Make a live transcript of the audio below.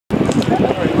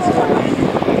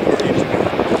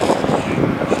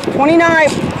29.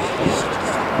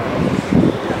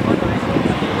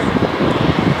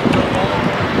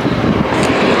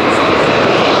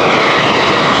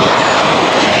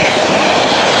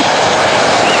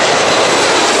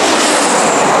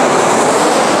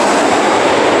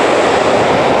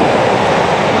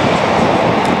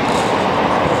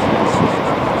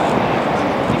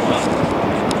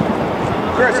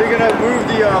 Chris, are you going to move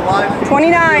the live feed?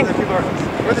 29.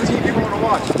 Where the team people want to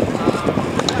watch?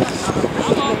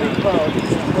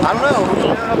 I don't know.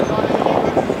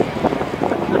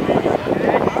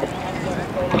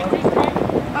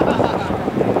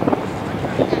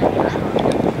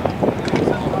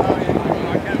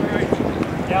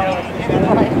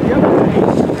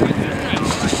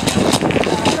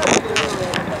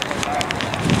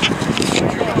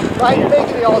 Right,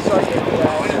 making the All-Star game.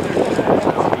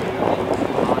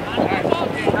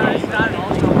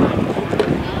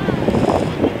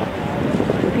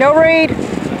 No read.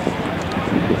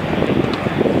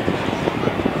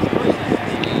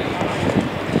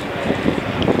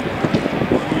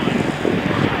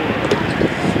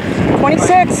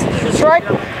 Strike.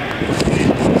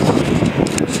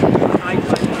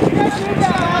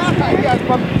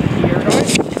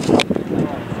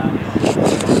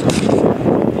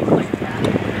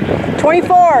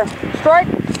 Strike.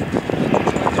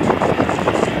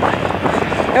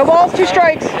 No balls, 2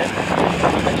 strikes. I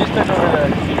just took over the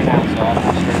computer now, so I'll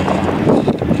have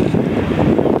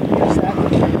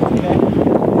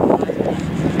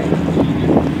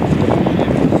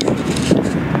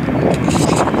Okay.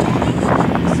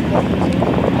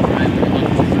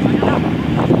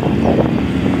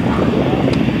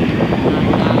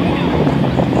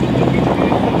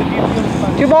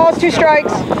 2 balls, 2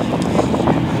 strikes.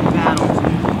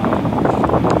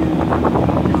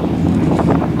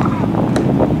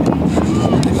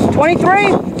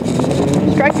 23.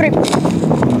 Strike 3.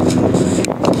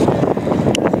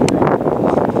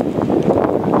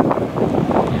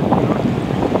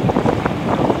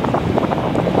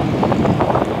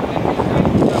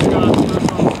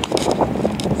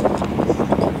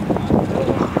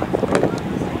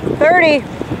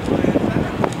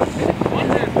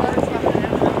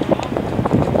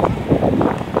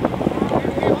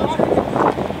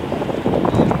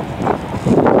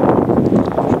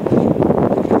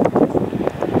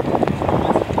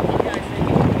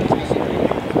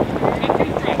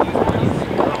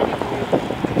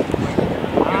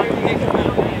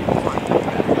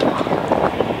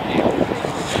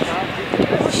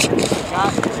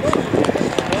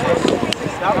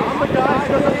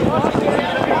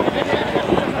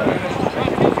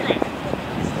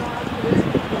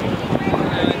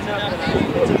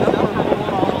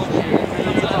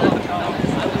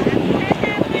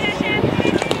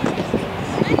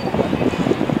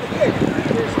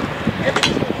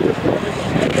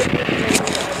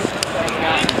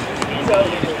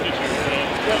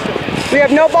 We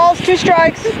have no balls, 2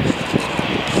 strikes.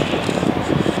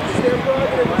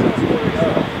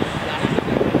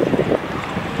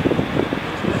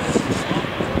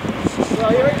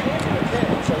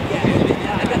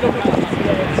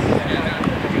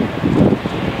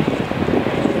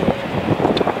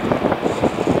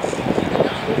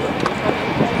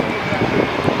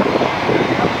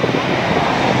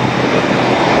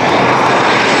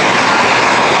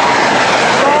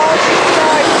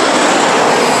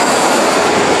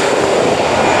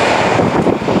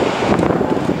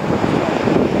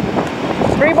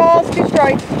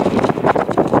 Strikes.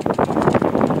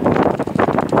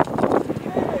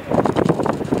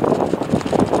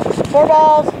 4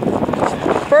 balls.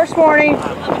 First warning.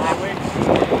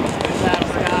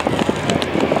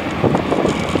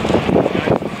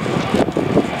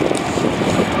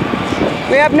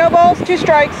 We have no balls, 2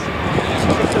 strikes.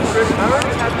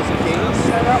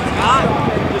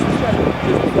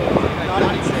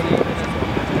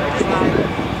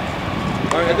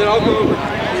 Alright, and then I'll go over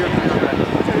here.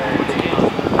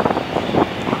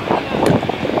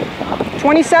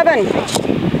 27.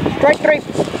 Strike 3.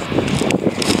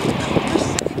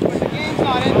 The game's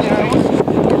not in there.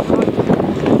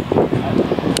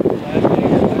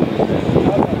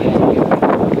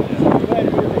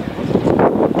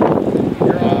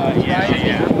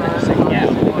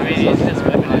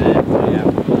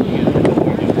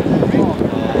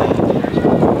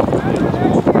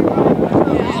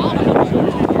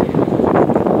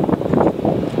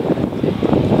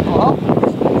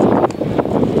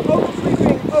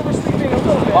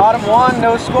 Bottom 1,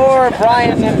 no score,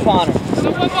 Brian and Connor.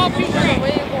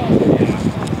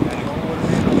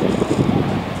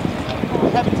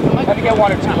 Have to get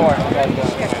 1 or 2 more.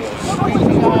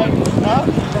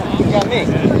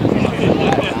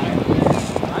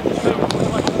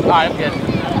 Alright, that's good.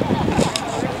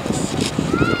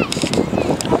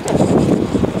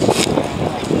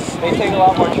 They take a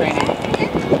lot more training.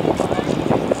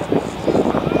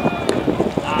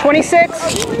 26,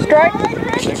 strike.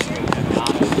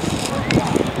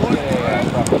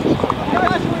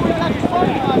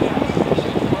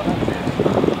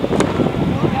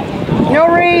 No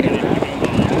read.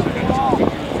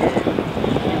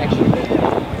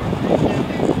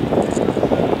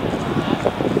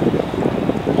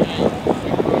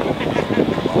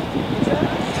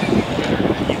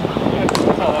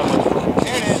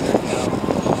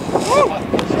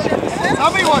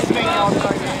 Somebody wants to make it all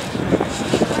start.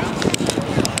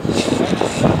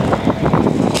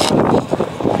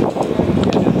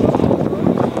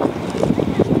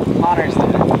 Honors them.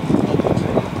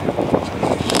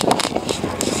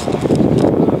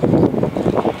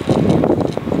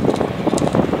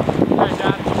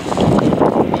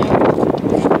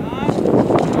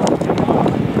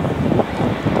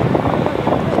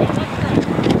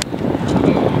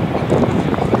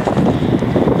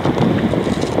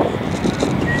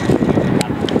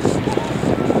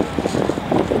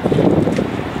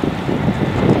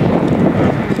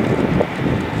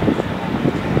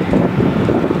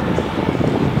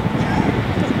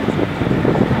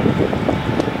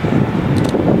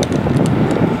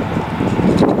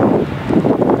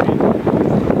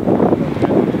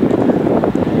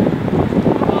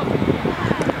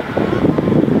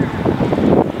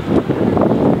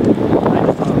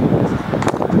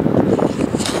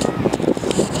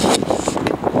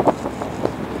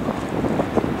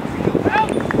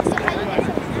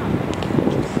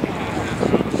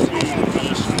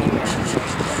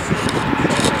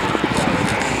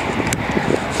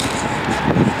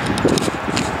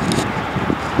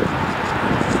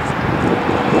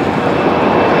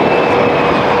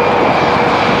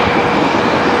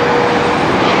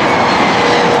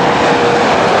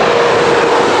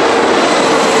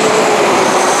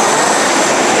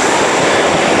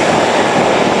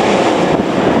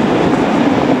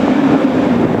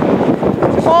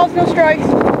 No strikes.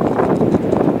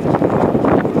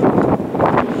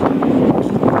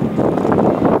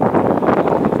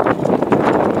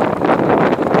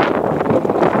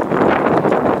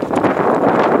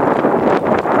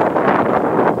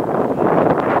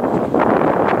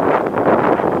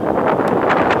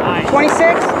 Nice.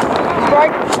 26,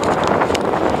 strike.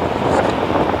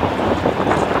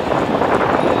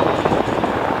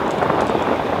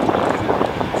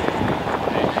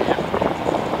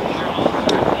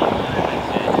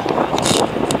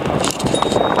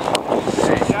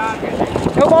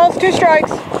 No balls, 2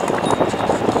 strikes.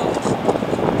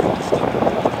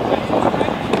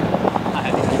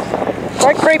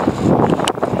 Strike 3.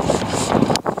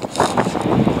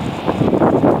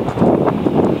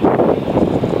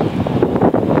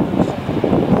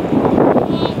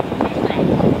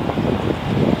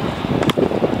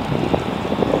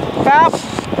 Foul.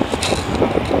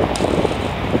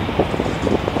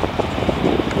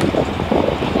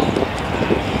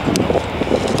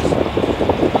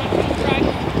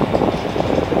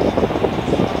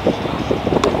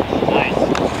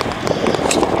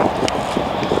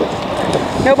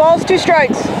 No balls, 2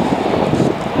 strikes.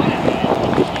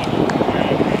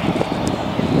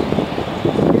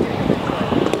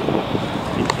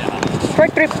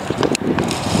 Strike 3.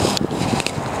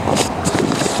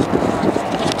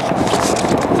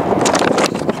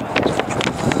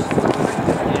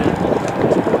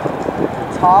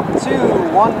 Top 2,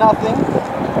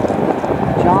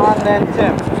 1-0. John, then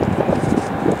Tim.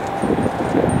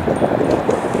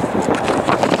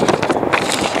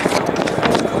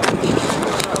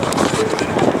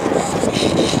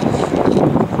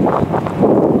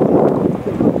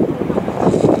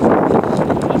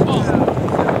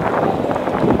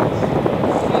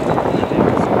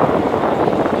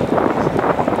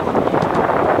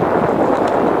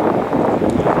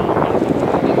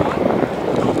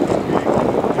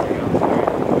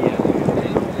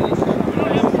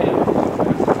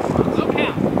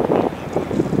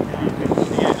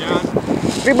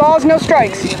 Three balls, no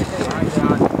strikes.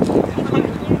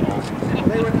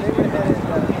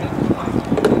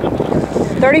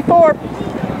 34.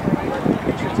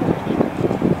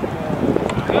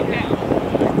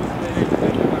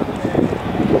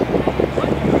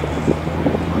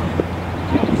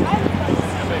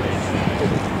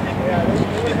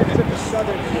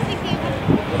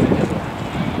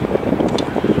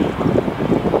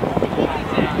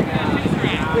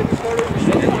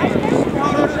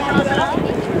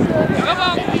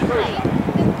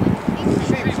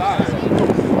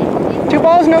 Two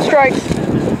balls, no strikes.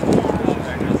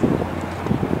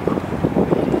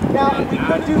 we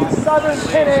could do the southern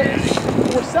pennant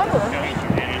for summer.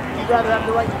 You'd rather have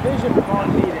the right division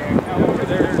on me there.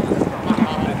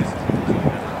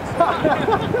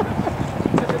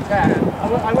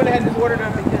 I went ahead and ordered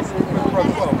them because it was pro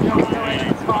quo. You don't know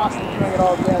any cost and bring it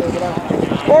all together.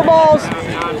 But 4 balls.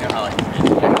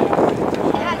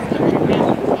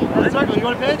 you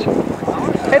want a pitch?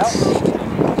 It's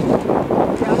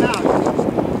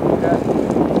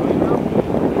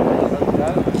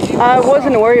I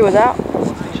wasn't aware he was out.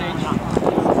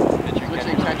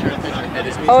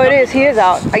 Oh, it is. He is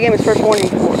out. I gave him his first warning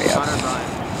for it. Yeah.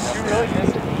 You really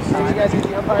missed it. You guys are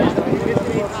the umpires.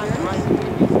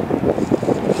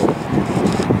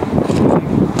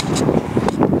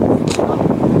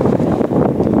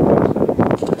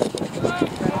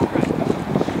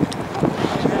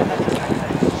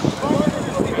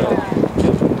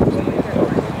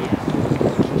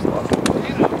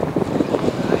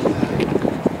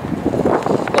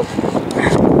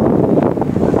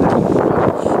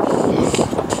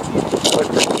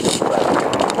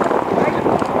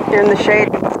 You're in the shade.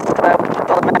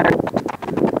 That's all that matters.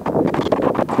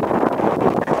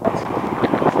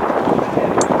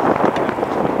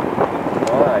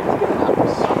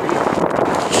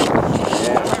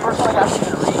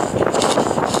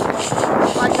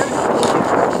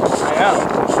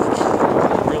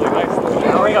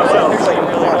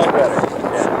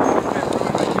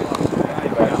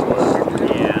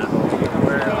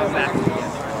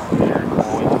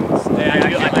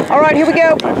 All right, here we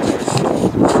go.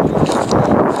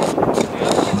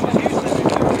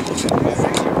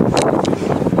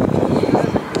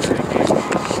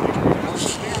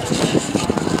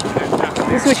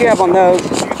 This is what you have on those.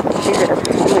 These are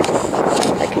only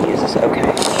I can use this. Okay.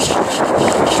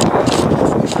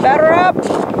 Batter up.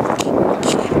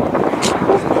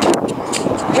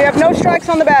 We have no strikes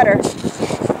on the batter.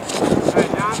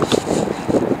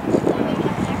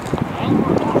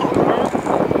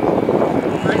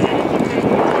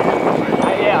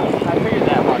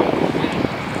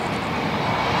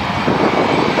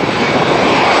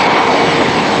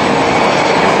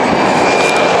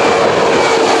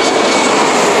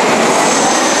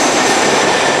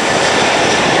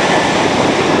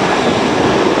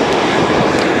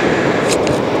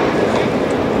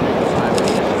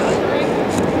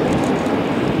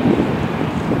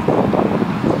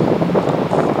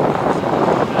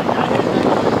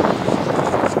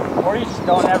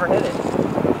 Don't ever hit it.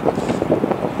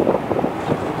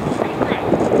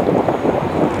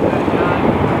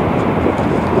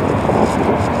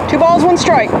 Two balls, one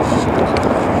strike.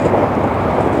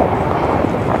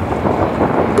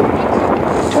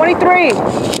 '23.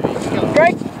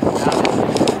 Strike.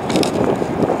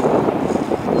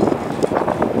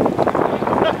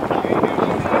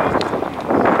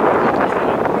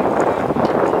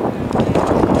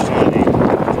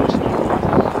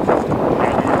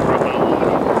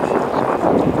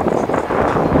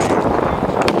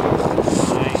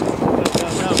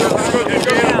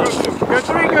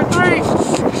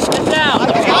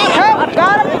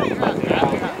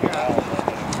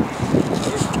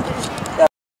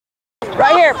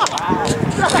 Right here.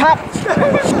 Top.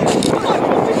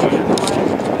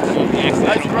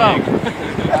 Nice throw.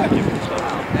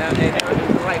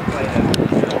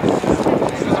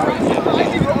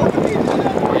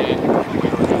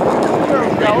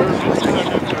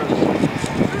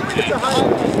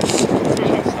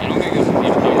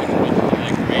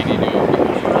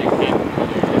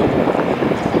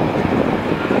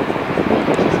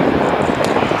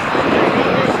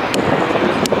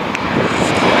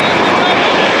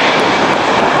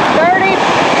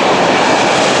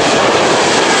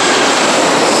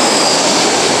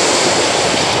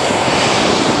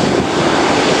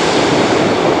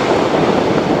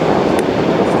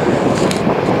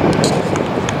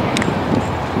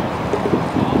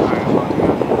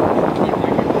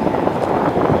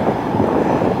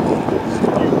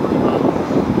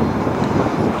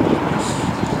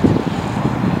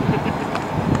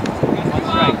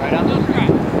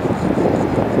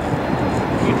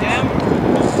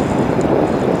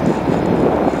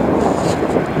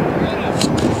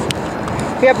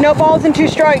 We have no balls and two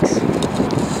strikes.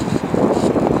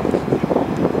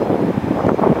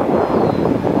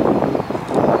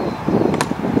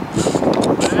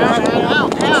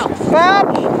 Foul.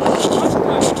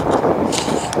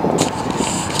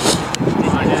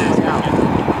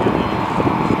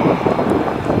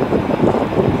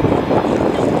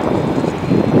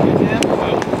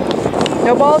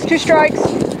 No balls, two strikes.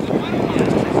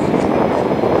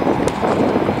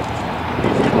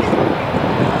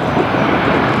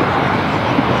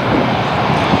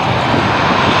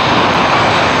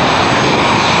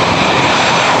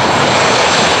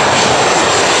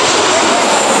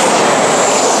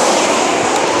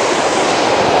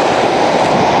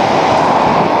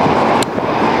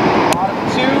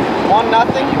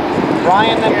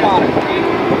 Brian, then Connor.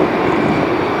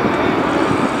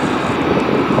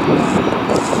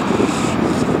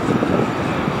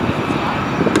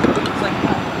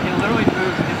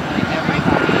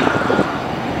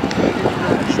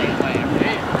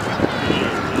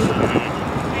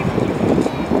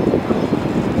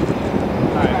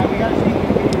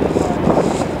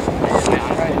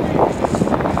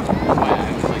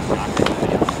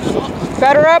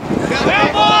 Better up.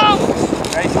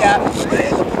 Ready, Scott?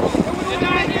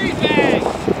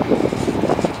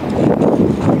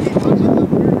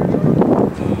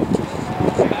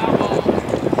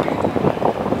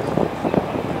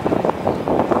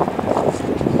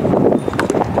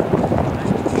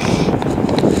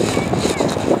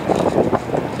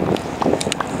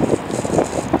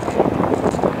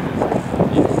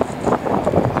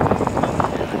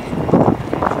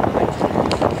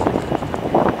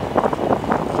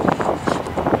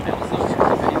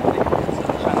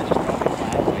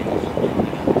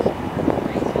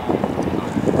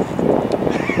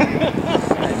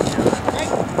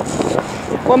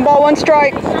 One ball, one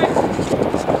strike. No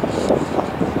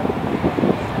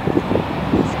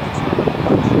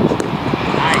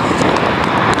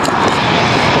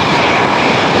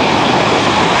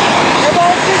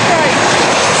balls, two strikes.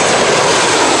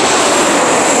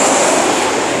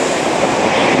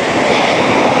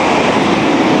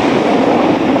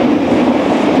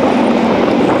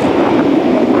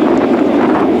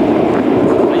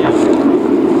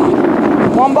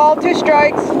 One ball, two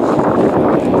strikes.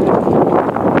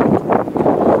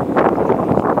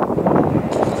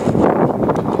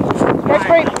 Strike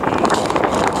break.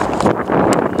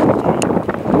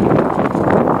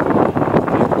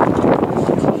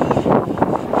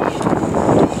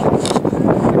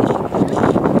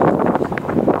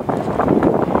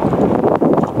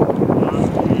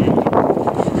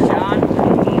 John.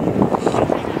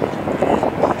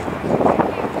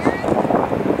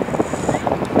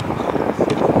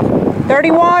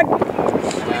 31.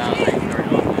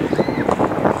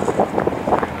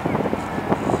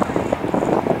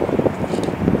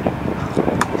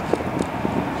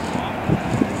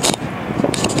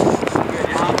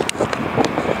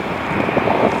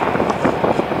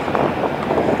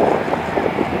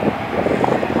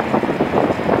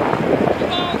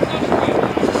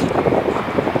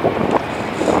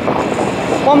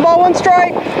 One ball, one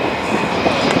strike.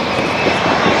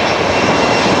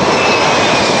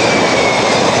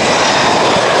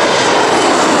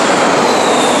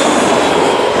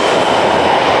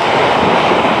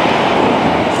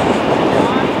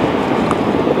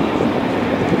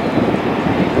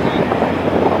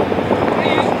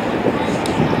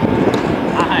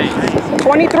 Nice.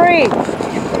 23.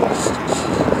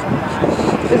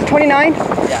 Is it 29?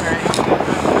 Yeah.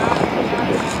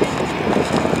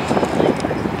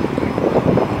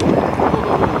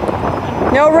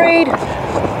 No read.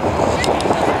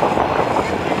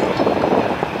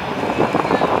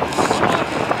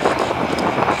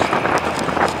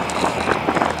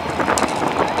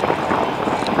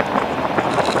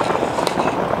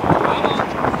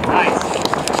 Nice.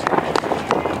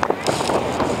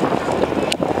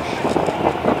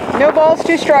 No balls,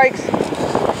 two strikes.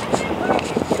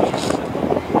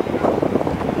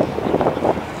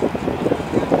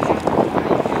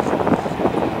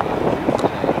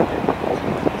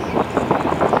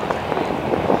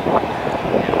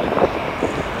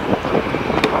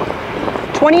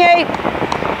 $28.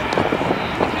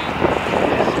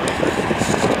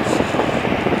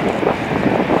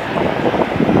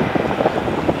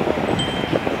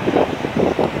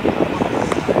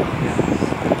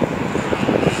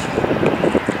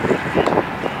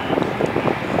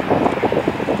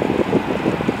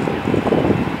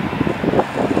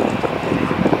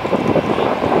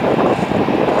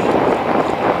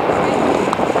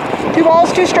 Two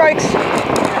balls, two strikes.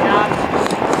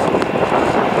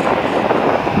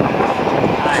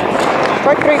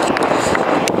 Strike three.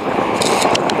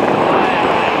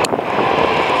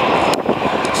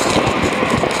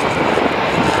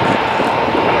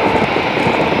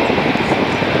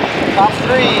 Top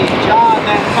three, John,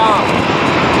 then Tom.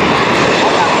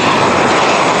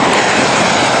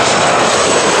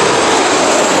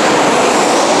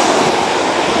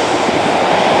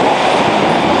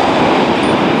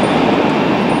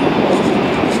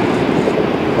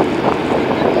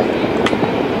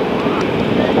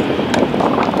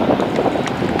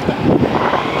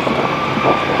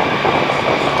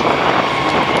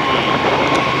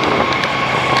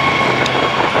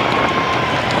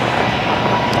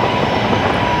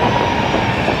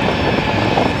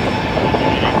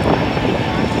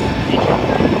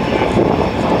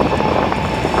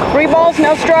 3 balls,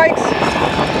 no strikes.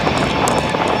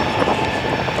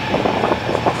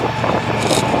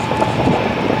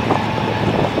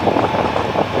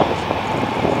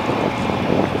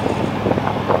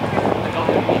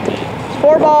 It's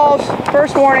 4 balls,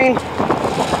 first warning.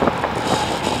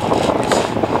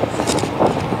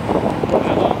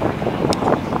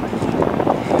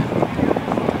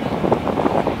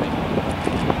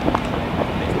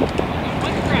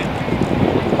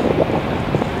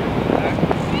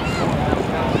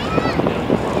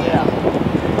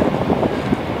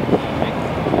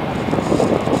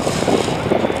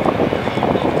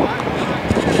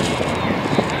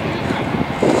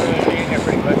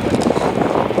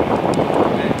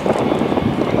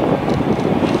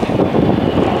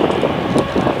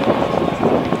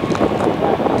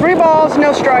 Three balls,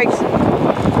 no strikes.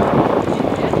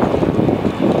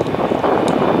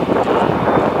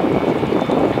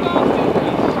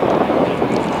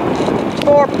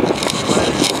 Four.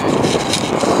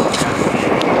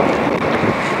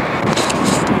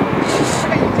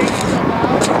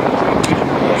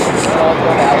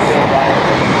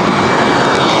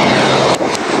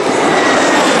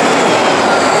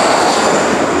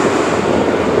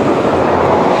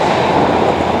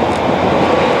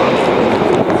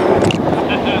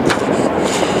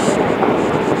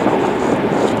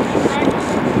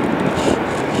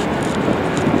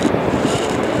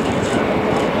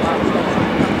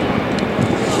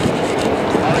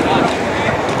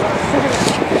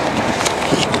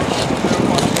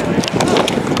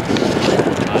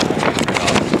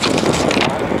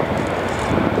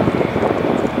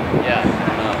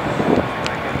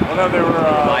 I know they were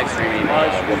live streaming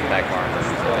back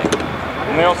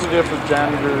and they also did for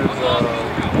janitors.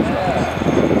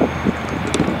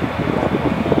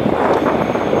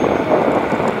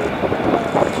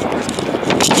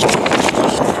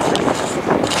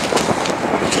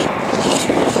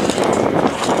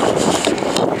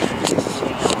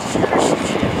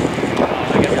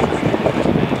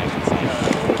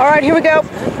 All right, here we go.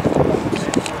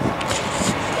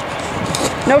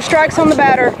 No strikes on the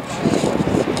batter.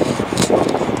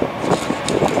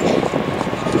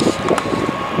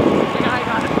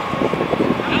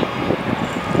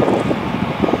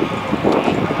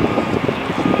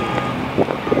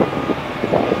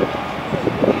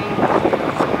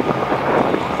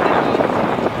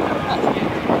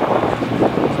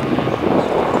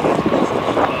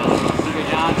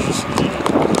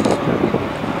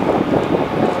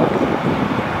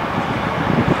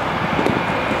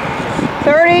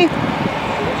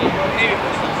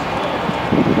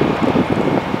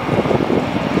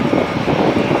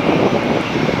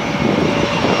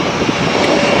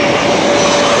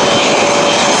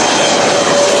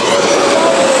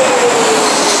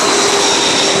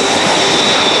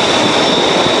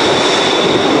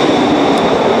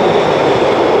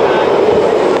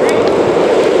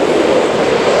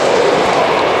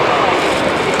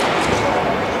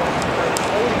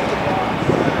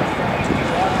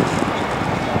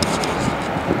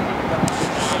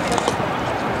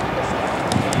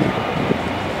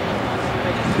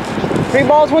 Three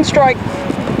balls, one strike.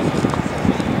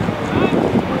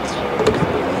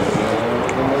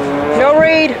 No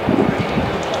read.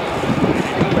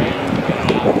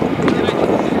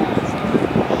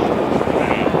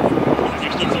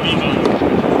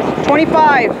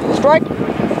 25. Strike.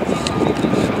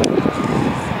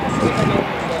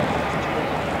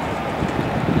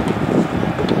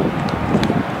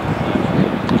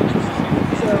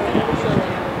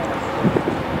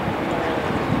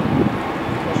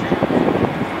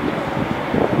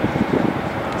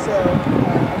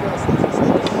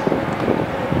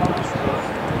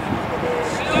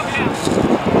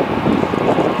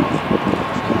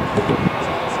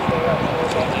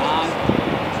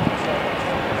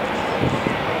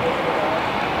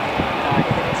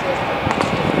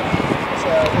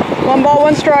 One ball,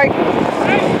 one strike.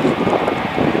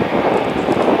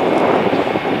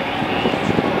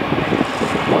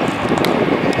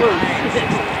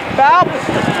 Foul.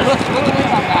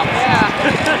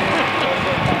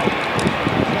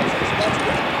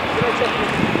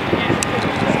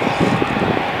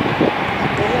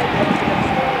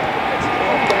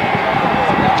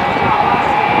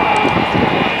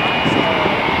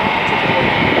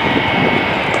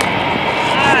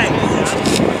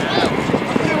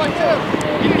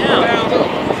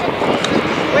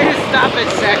 Stop it,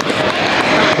 Zach.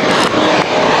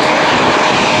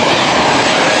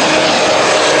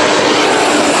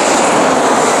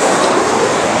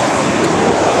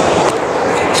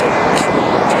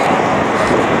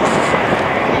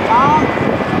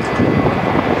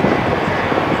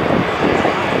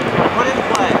 Put it in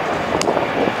play.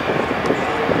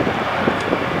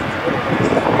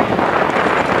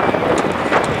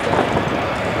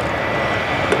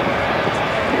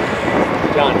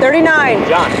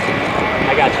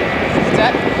 I got you. What's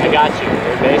that? I got you.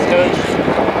 Third base coach.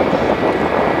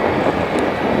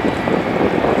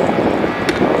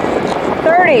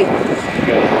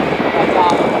 Good.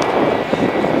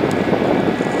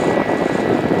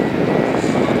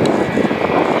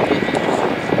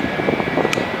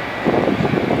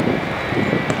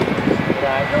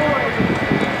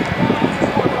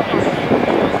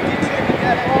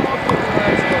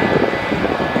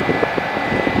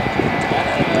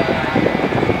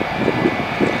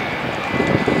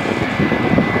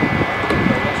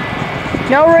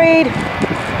 No read.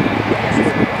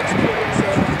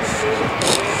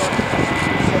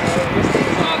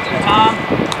 Tom.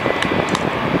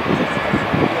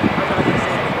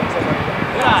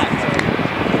 Good eye.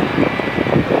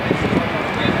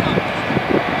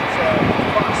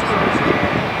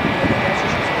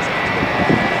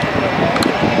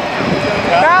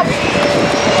 Out.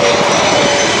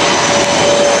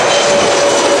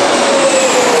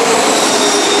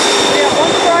 Yeah,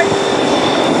 one strike.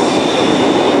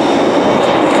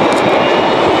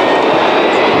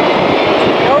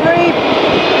 No read.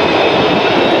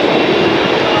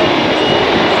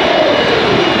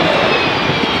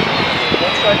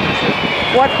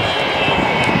 What?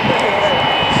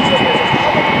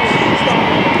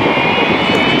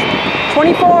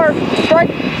 $24.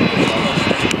 Strike.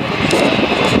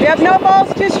 You have no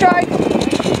balls, 2 strikes.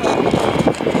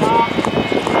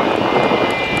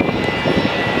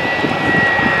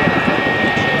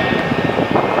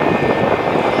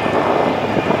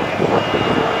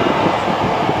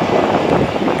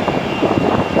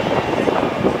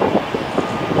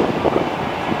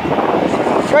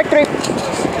 Strike 3.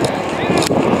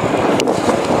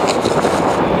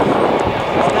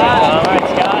 All right,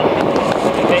 Scott.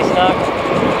 Good base knock.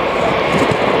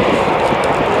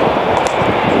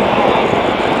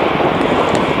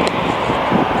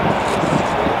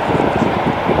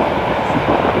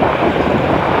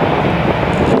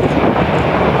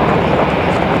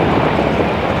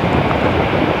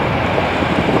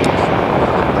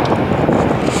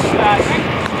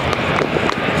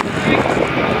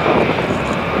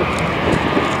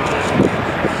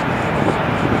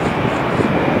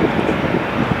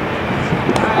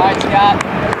 All right, Scott.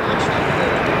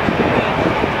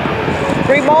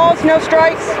 3 balls, no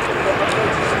strikes.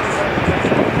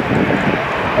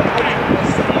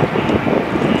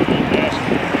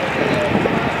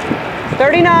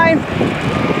 $39.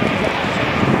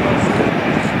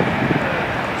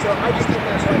 So I just think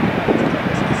that's like.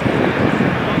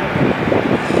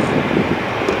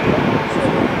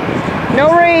 No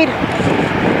read.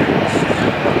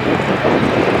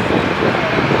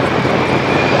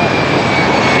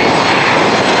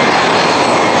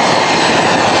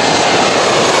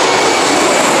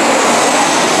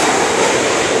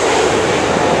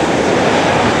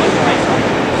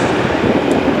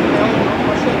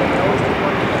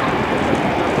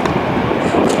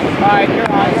 All right,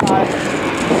 you're on.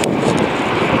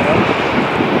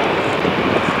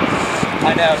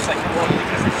 I know, it's like, well,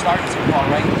 because they're starting to fall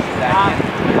right into that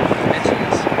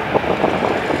dimensions.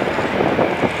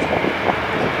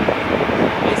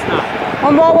 It's not.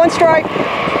 1 ball, 1 strike.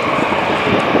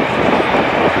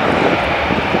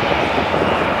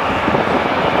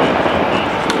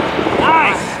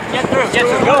 Nice! Get through.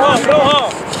 Go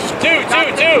home. 2.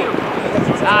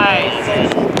 Nice.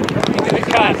 Good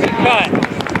cut.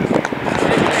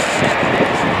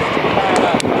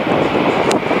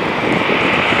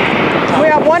 We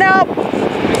have 1 out.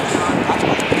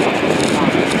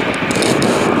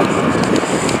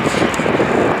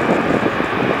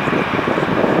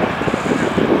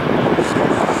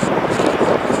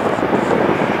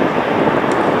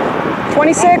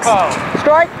 $26.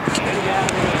 Strike.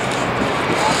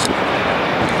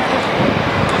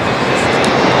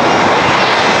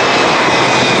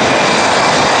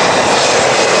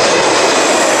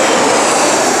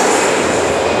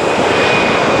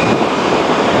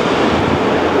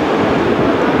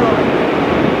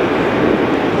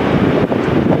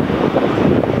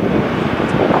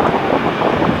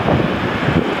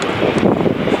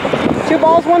 Two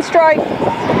balls, 1 strike.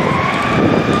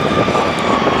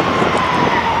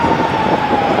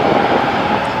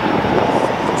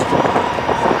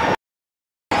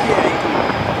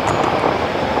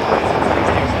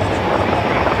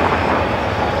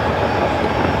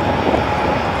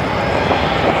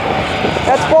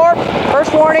 That's 4.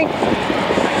 First warning.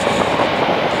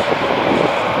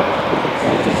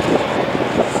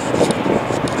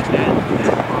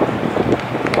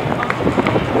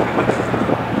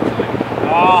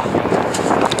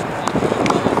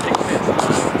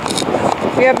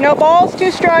 We have no balls, 2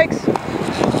 strikes.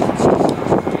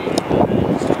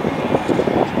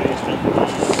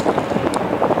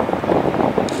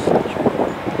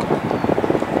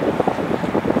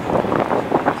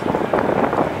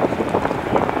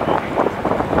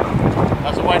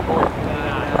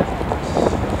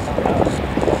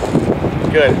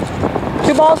 good.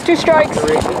 2 balls, 2 strikes.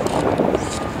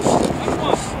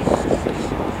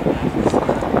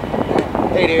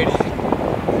 Hey, dude.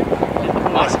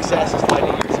 My success is tied to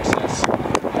your success.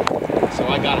 So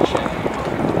I gotta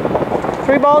check.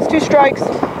 3 balls, 2 strikes.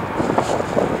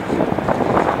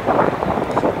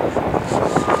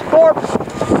 4.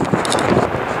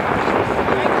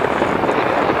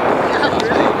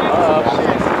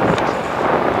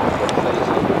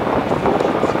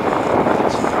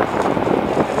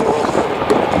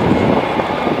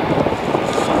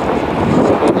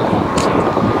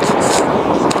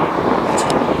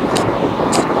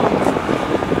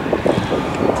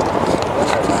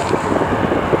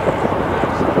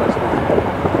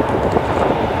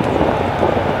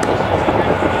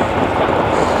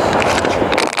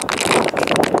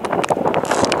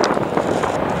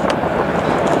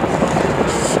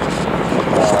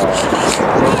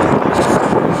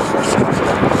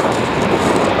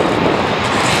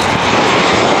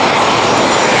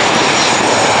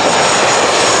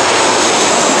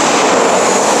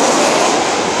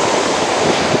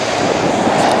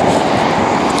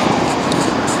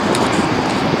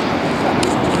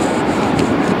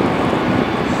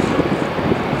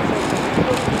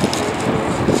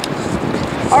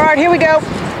 All right, here we go.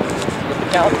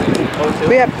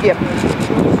 We have, yep.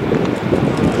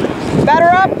 Batter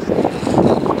up.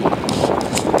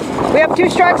 We have 2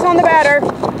 strikes on the batter.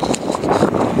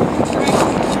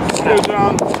 Good,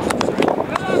 John.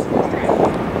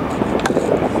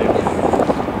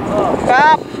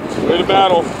 Stop. Way to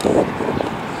battle. All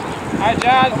right,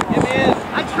 John, get me in.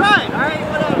 I tried, alright,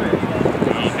 whatever.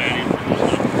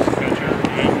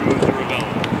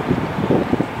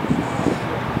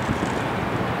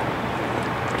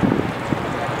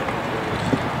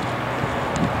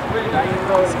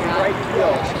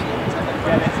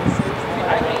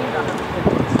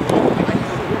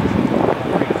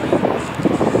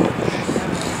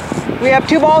 We have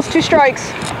 2 balls, 2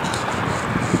 strikes.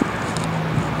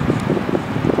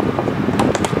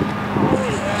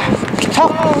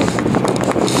 Tough.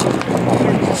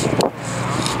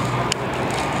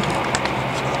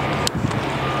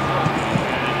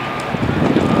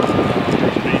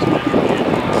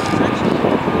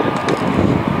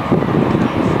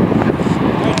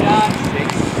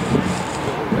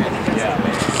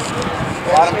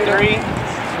 Bottom 3,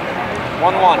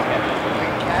 1-1.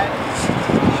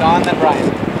 Sean, then Brian.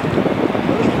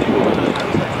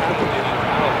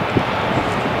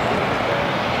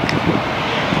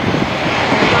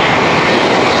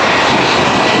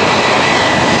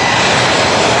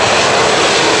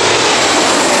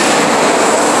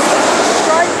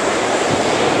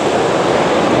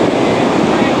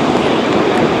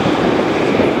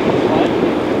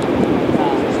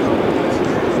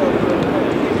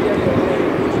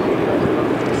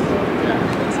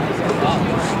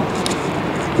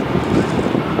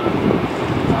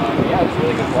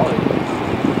 Really good quality.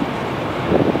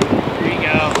 Here you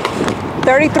go.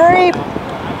 33.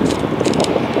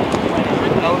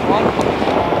 That was one.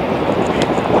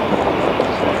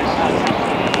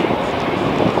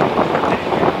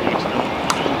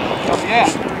 Yeah.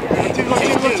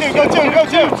 Go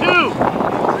two.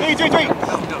 3.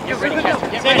 Get ready, Chester.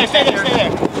 Stay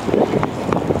there.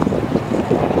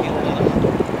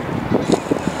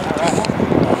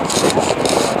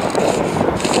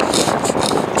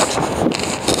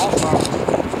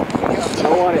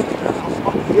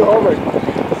 You're over.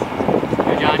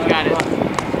 Here, John, you got it.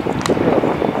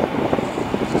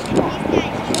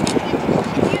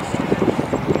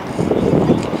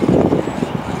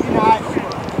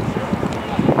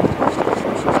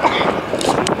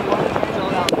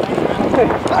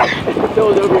 It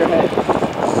goes over your head.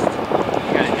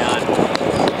 You got it, John.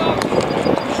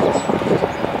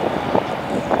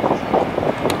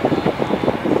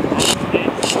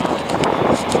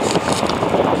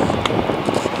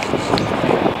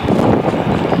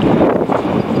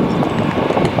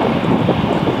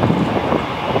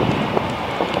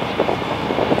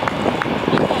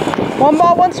 1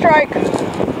 ball, 1 strike.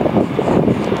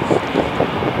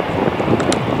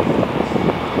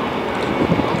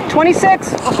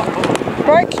 $26.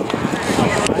 Right.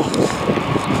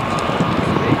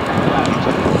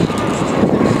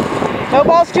 No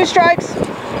balls, 2 strikes.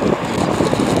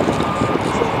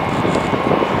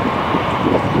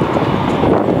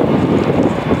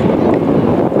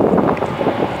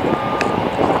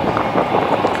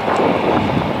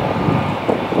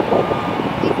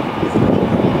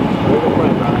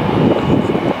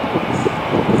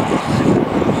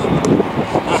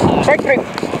 Strike 3.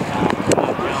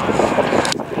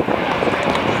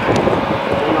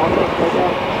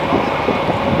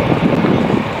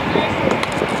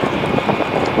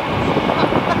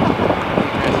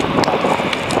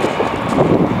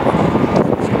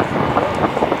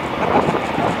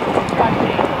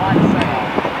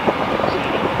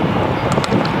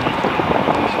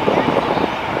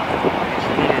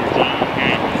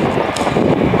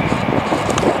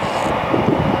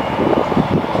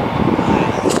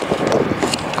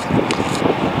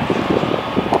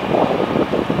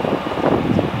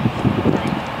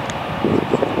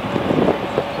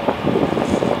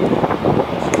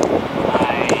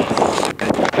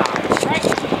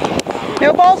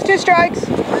 2 strikes.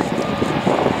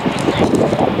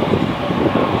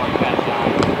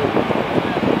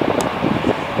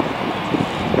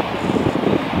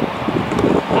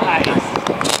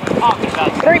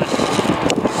 Three.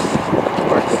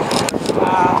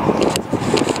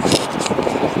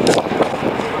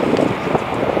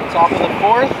 Top of the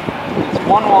 4th. It's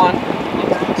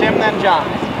 1-1. Tim, then John.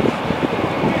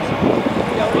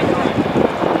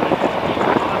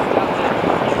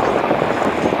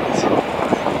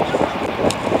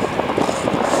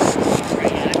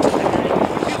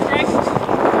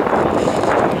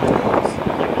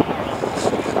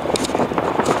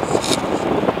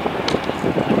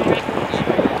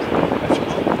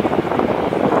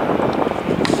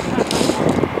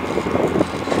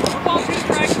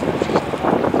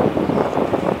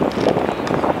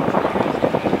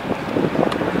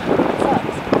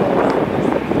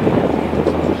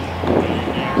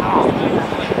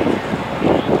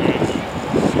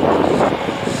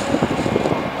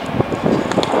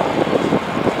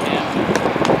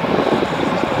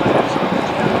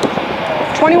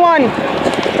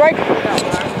 Strike.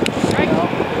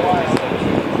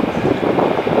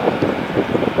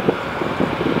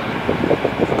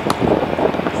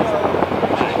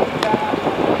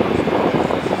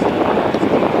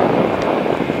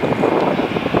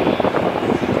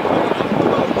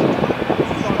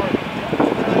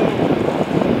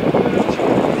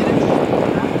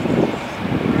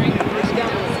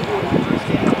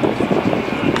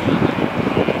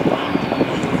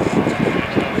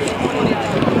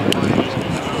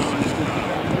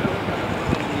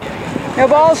 No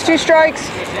balls, 2 strikes.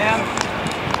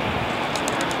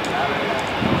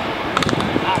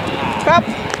 Up.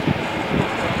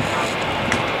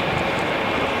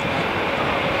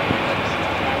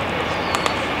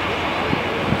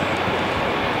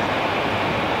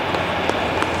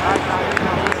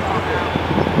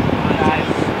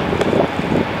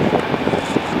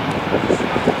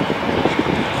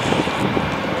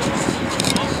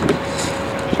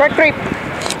 Strike 3.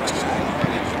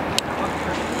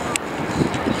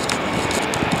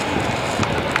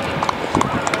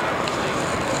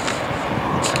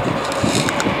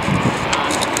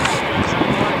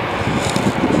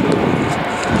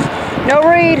 No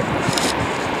read.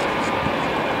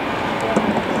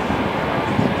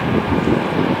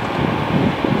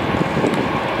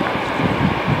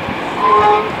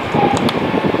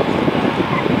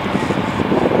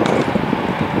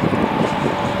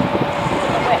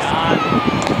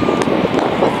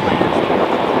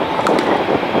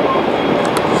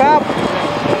 Stop.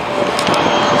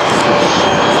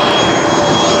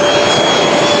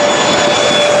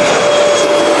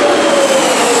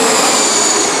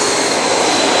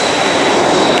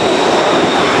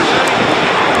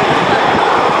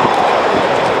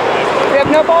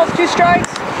 No balls, 2 strikes.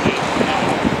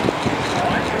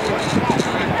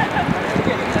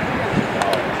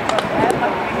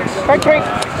 Strike 3.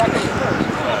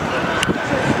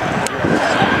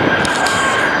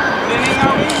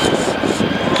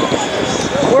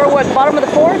 We're what, bottom of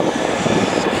the 4th?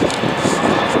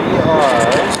 We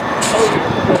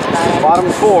are bottom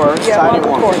 4, Yeah, siding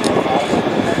bottom 1. of the 4th.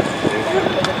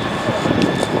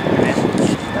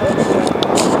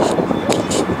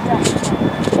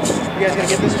 You guys gonna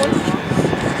get this one?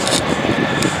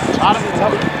 Bottom is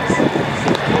up.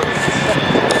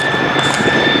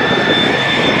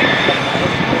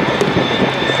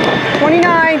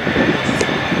 29.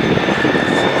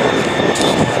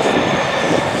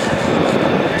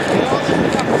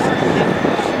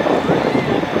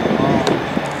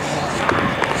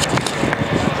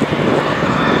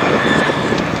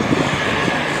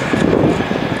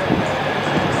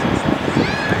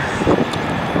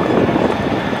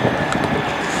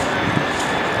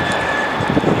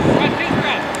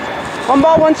 One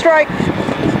ball, 1 strike.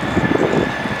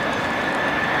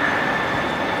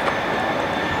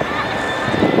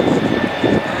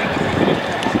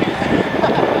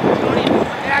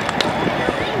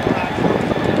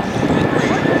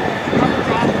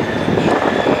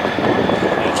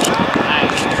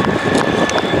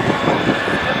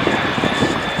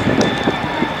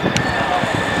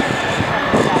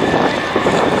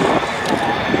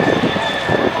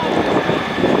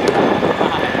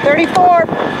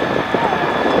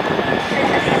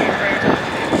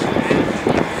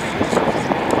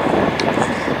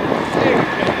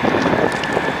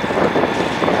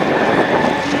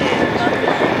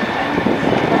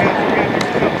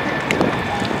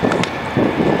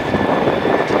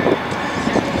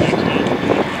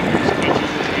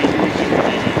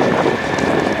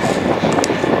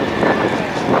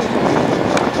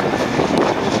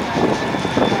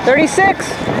 $36.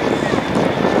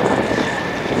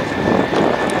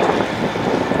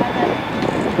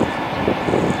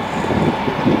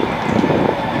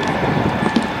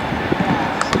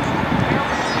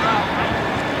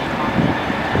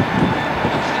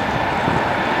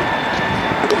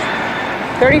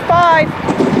 35.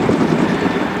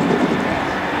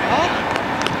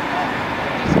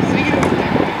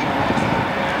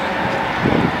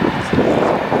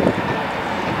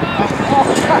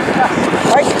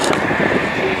 Right.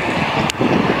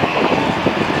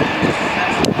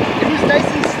 It was nice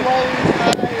and slow.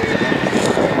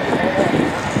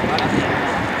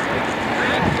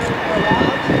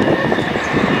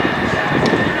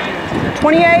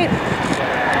 28.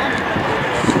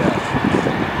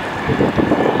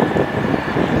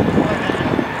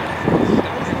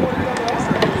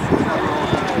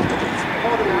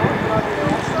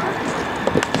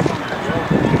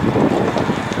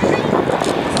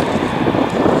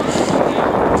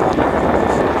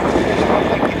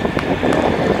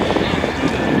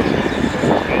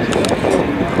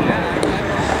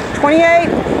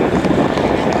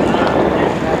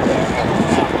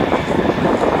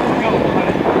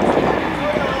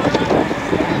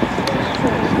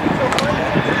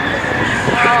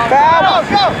 Foul.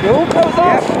 Nope.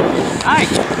 Yep.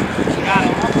 Nice. Got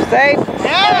it. Safe.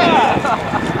 Yeah!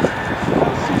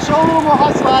 Show a little more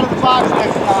hustle out of the box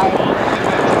next time.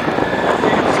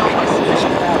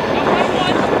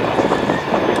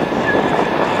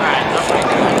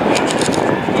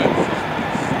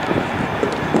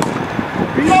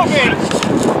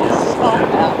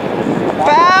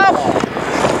 Foul.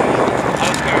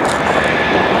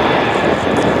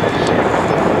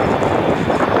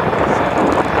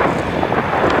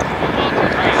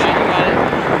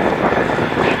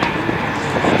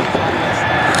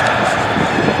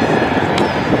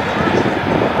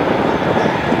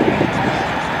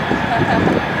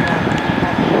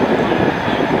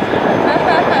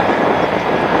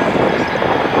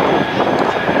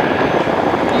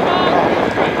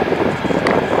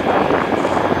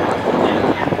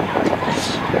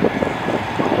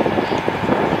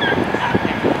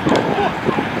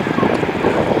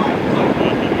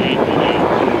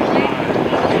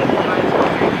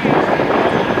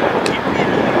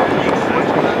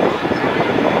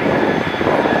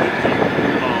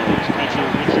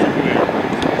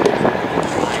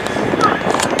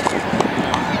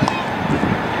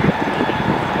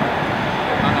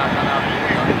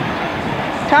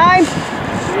 Time.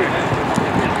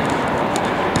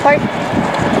 Play.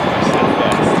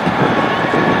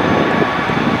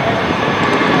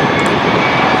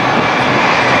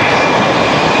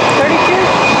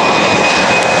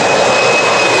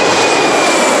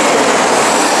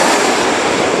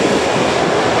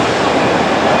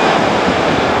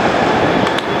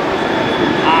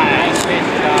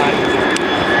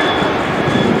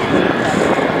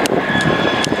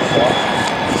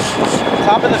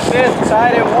 Top of the fifth,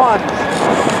 tied at 1.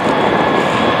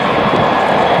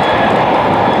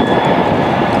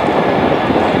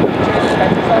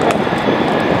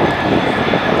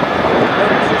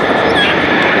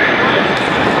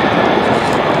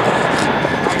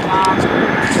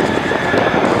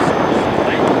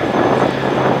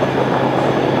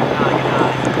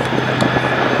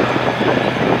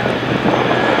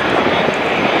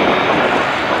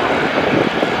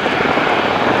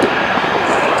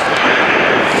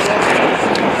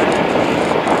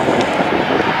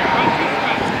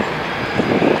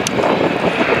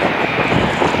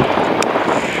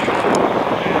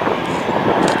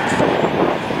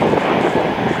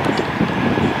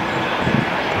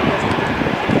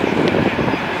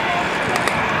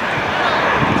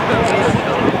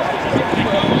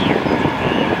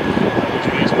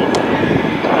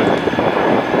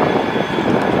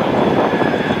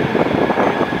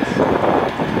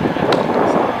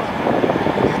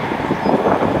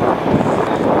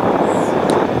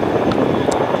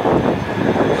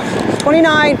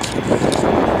 Nine.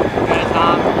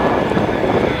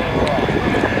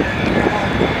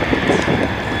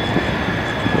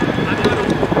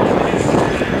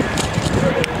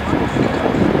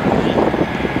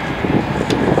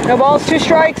 No balls, 2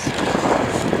 strikes.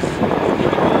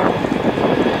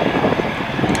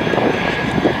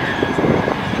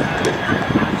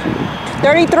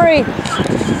 $33.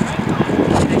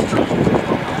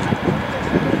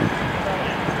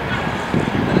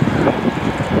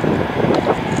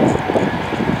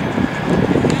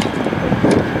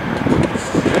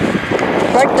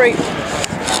 Strike 3.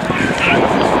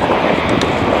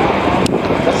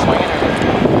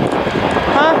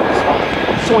 Huh?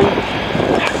 Swing.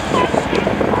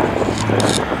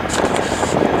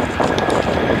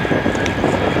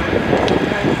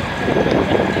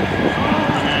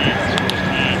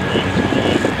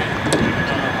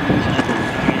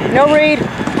 No read.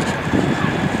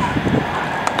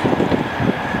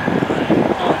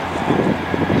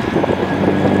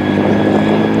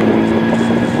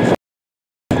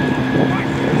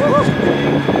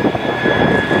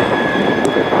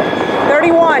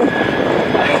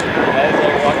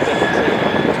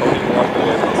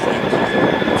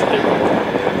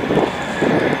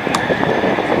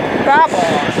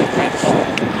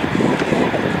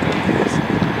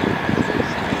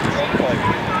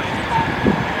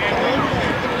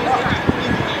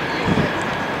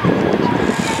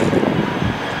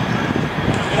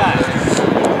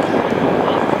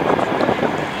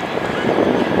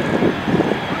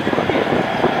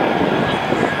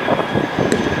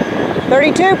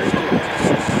 32.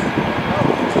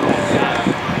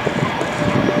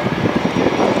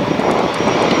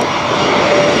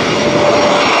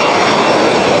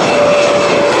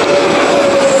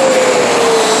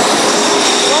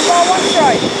 One ball, one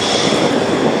strike.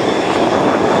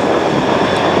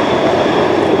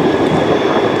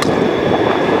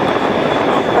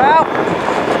 Foul.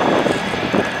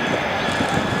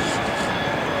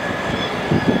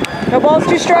 No balls,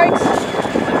 two strikes.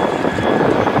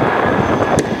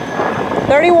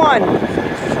 31. 31?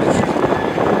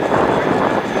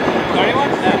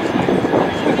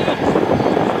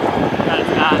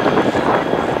 That's not.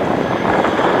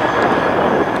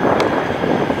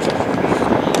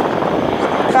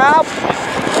 Foul.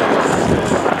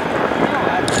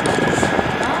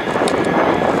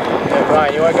 Hey,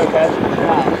 Brian, you want to go catch?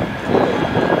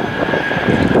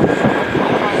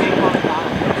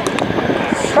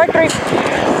 Strike three.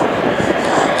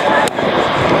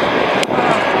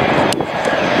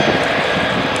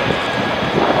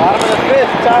 Bottom of the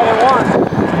fifth, tied at 1.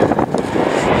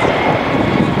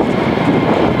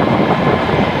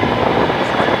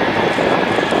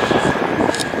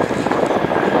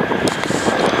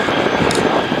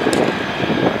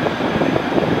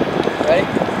 Ready?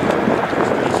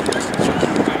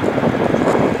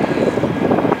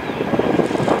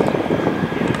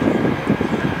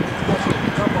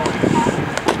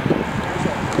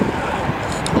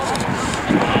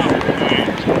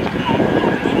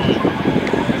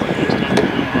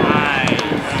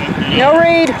 No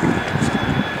read.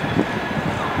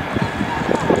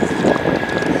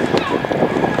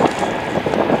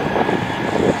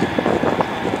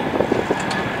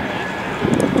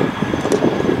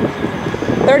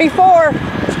 $34.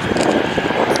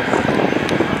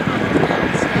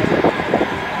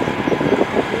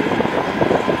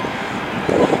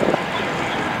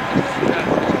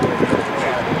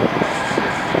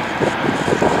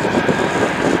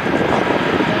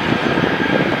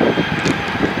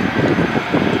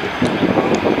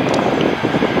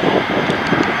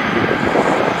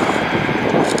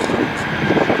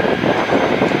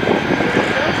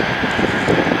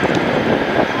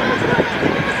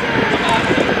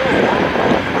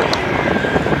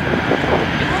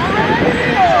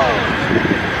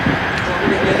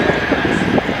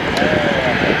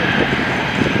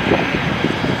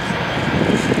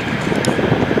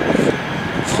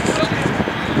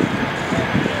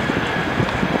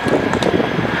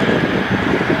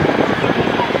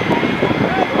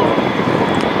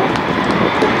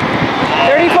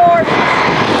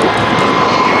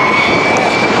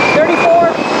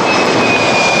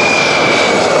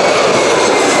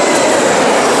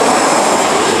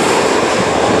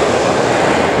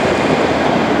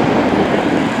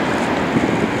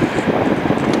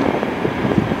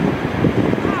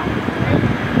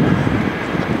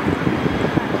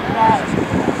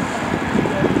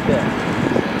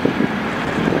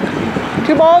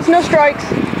 Two balls, no strikes.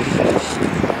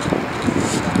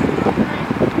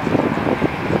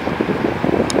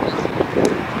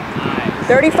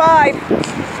 $35.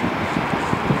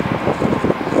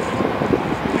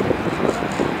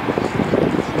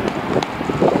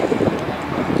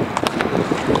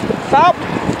 Foul.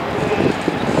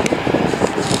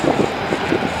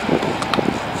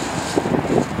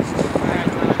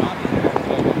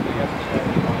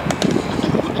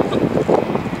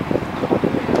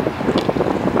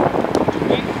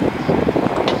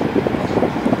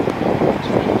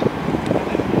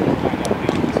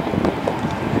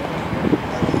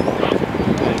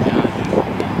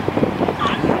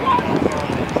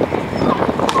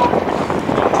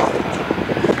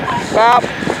 Foul.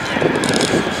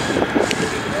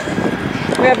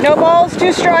 We have no balls,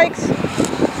 two strikes.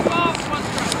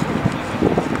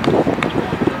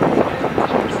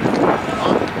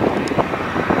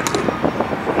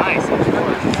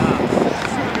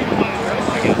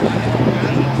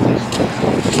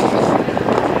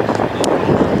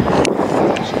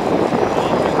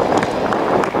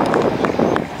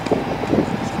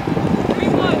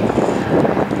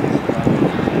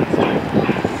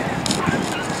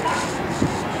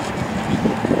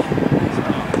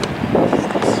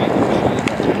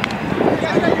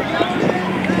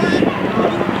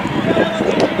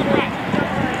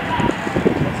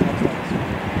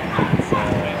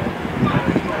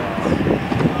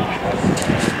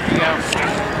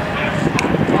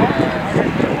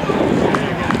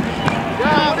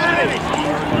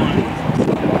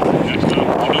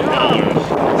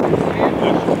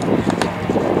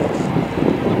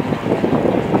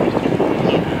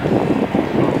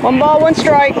 One ball, one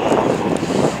strike.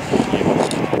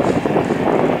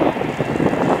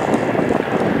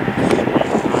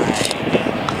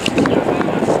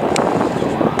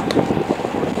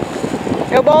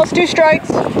 No balls, 2 strikes.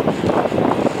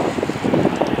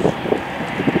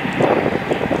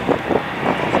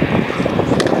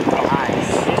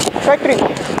 Strike 3.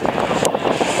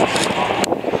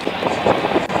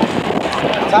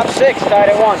 Top 6, tied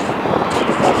at 1.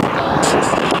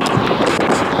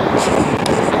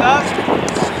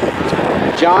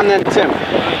 John, then Tim.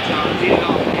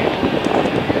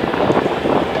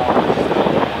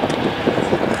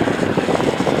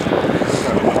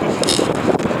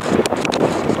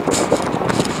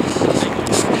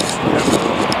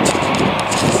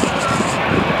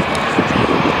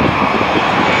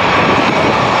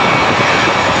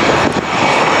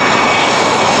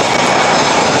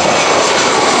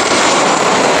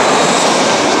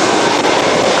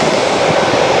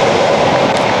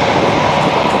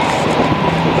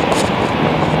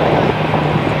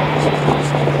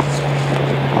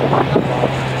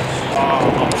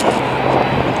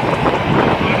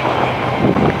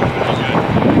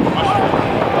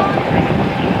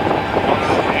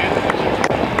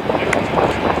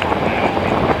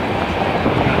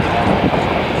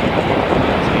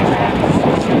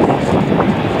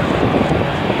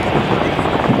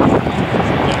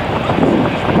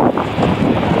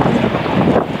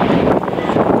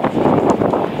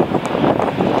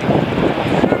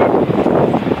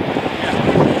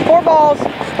 Balls.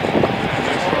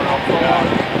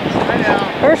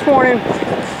 First warning.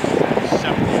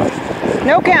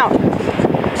 No count.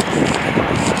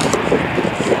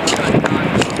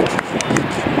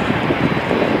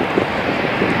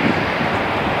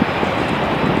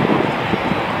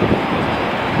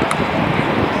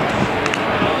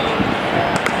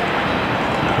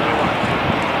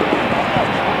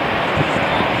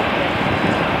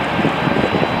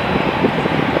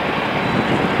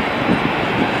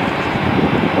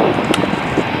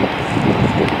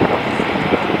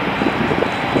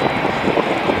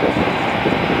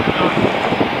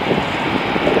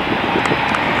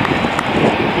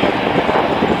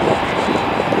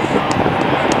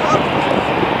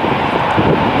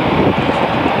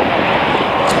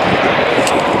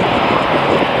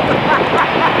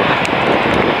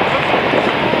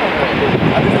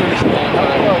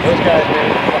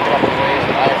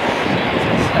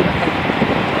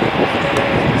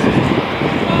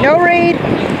 No read.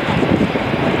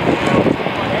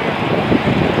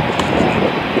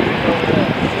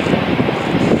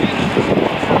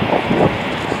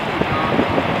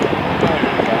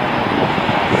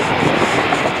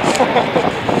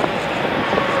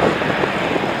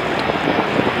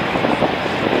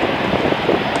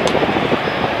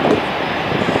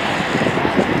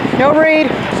 No read.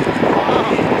 It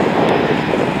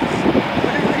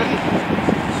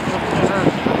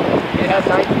has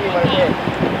 19 when it hit.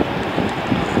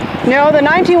 No, the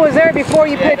 19 was there before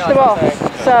you pitched the ball.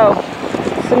 So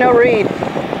no read.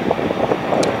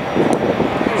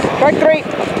 Strike 3.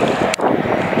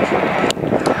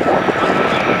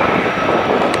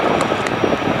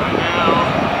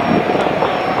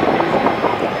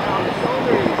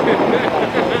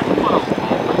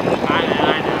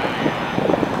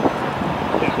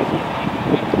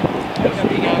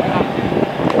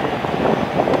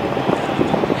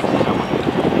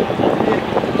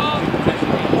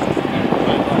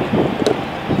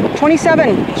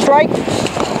 .27, strike.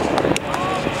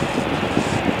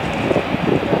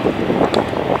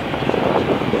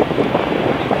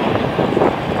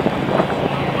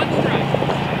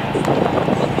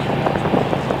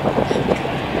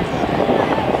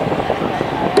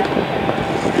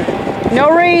 No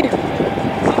read.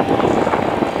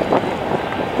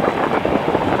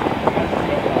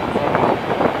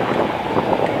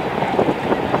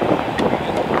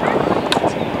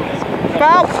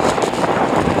 Foul.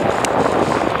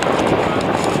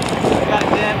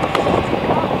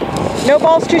 No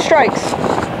balls, 2 strikes.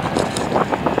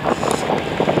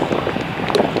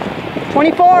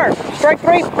 24, strike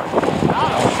 3.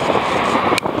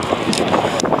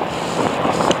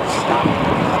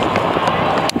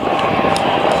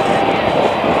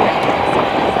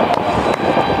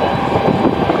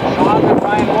 Sean and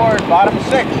Ryan Ward, bottom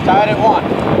 6, tied at 1.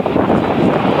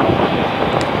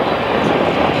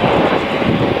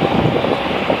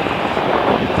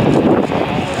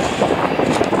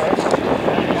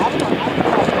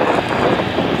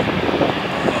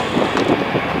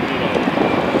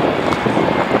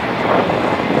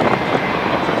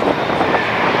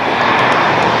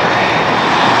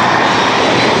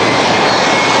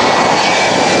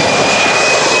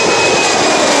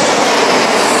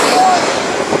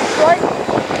 Strike.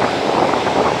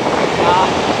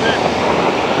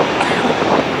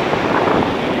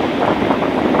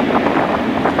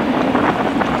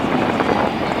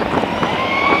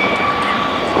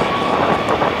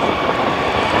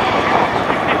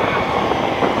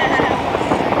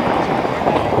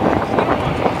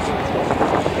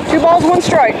 1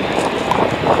 strike.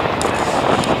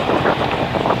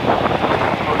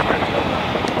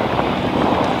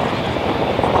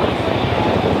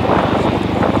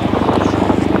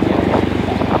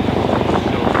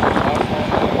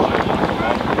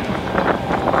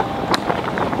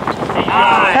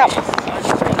 Help.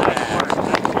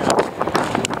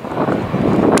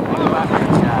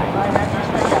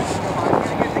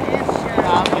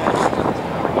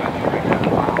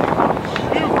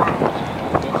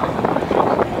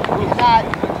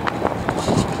 Nice.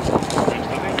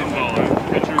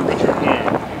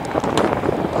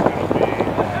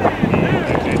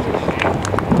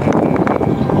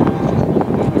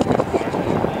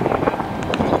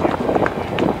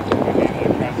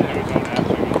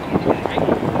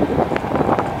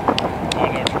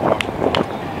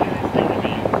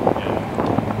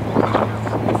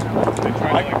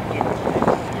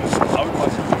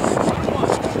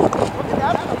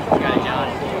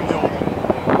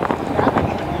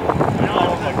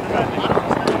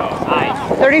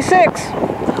 36.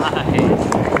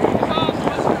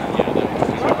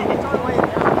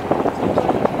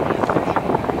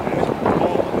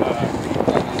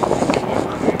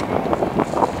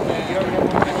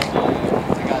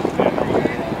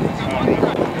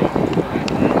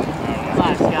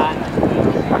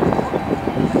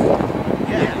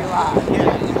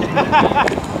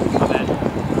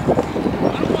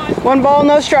 One ball,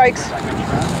 no strikes.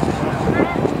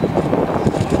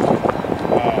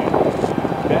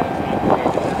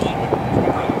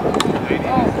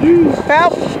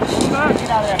 Foul. Get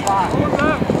out of there, Bob.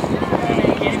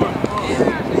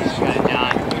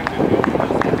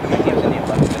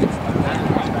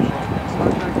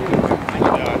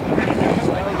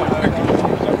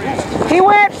 He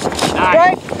went.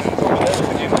 Strike.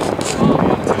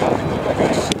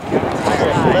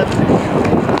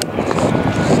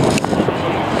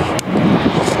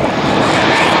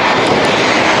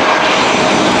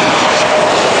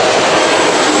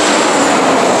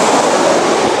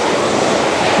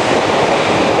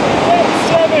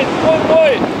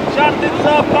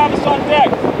 Thomas on deck.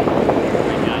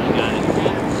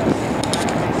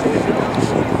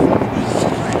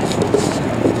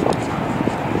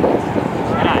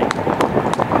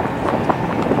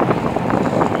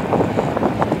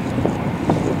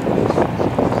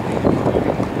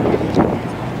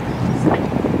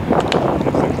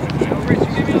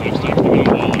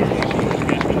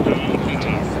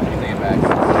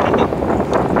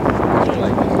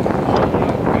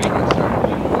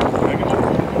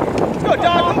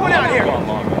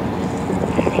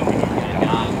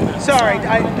 Sorry,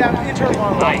 that intern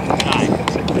long way. Nice.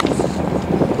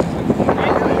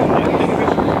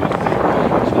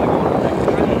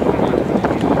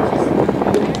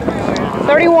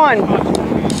 31.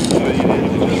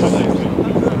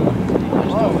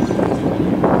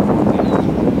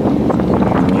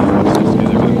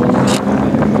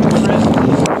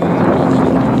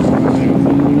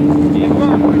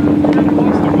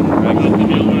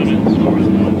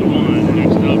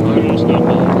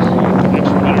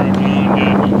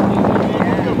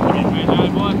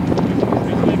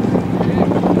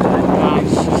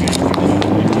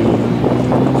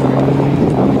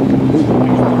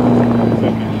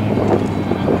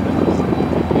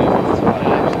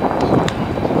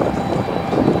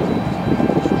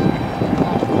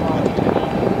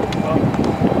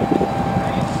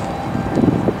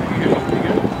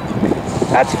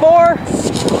 That's 4.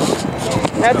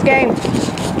 That's game.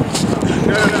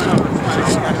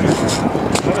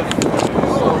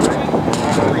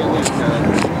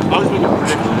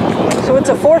 So it's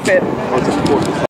a forfeit.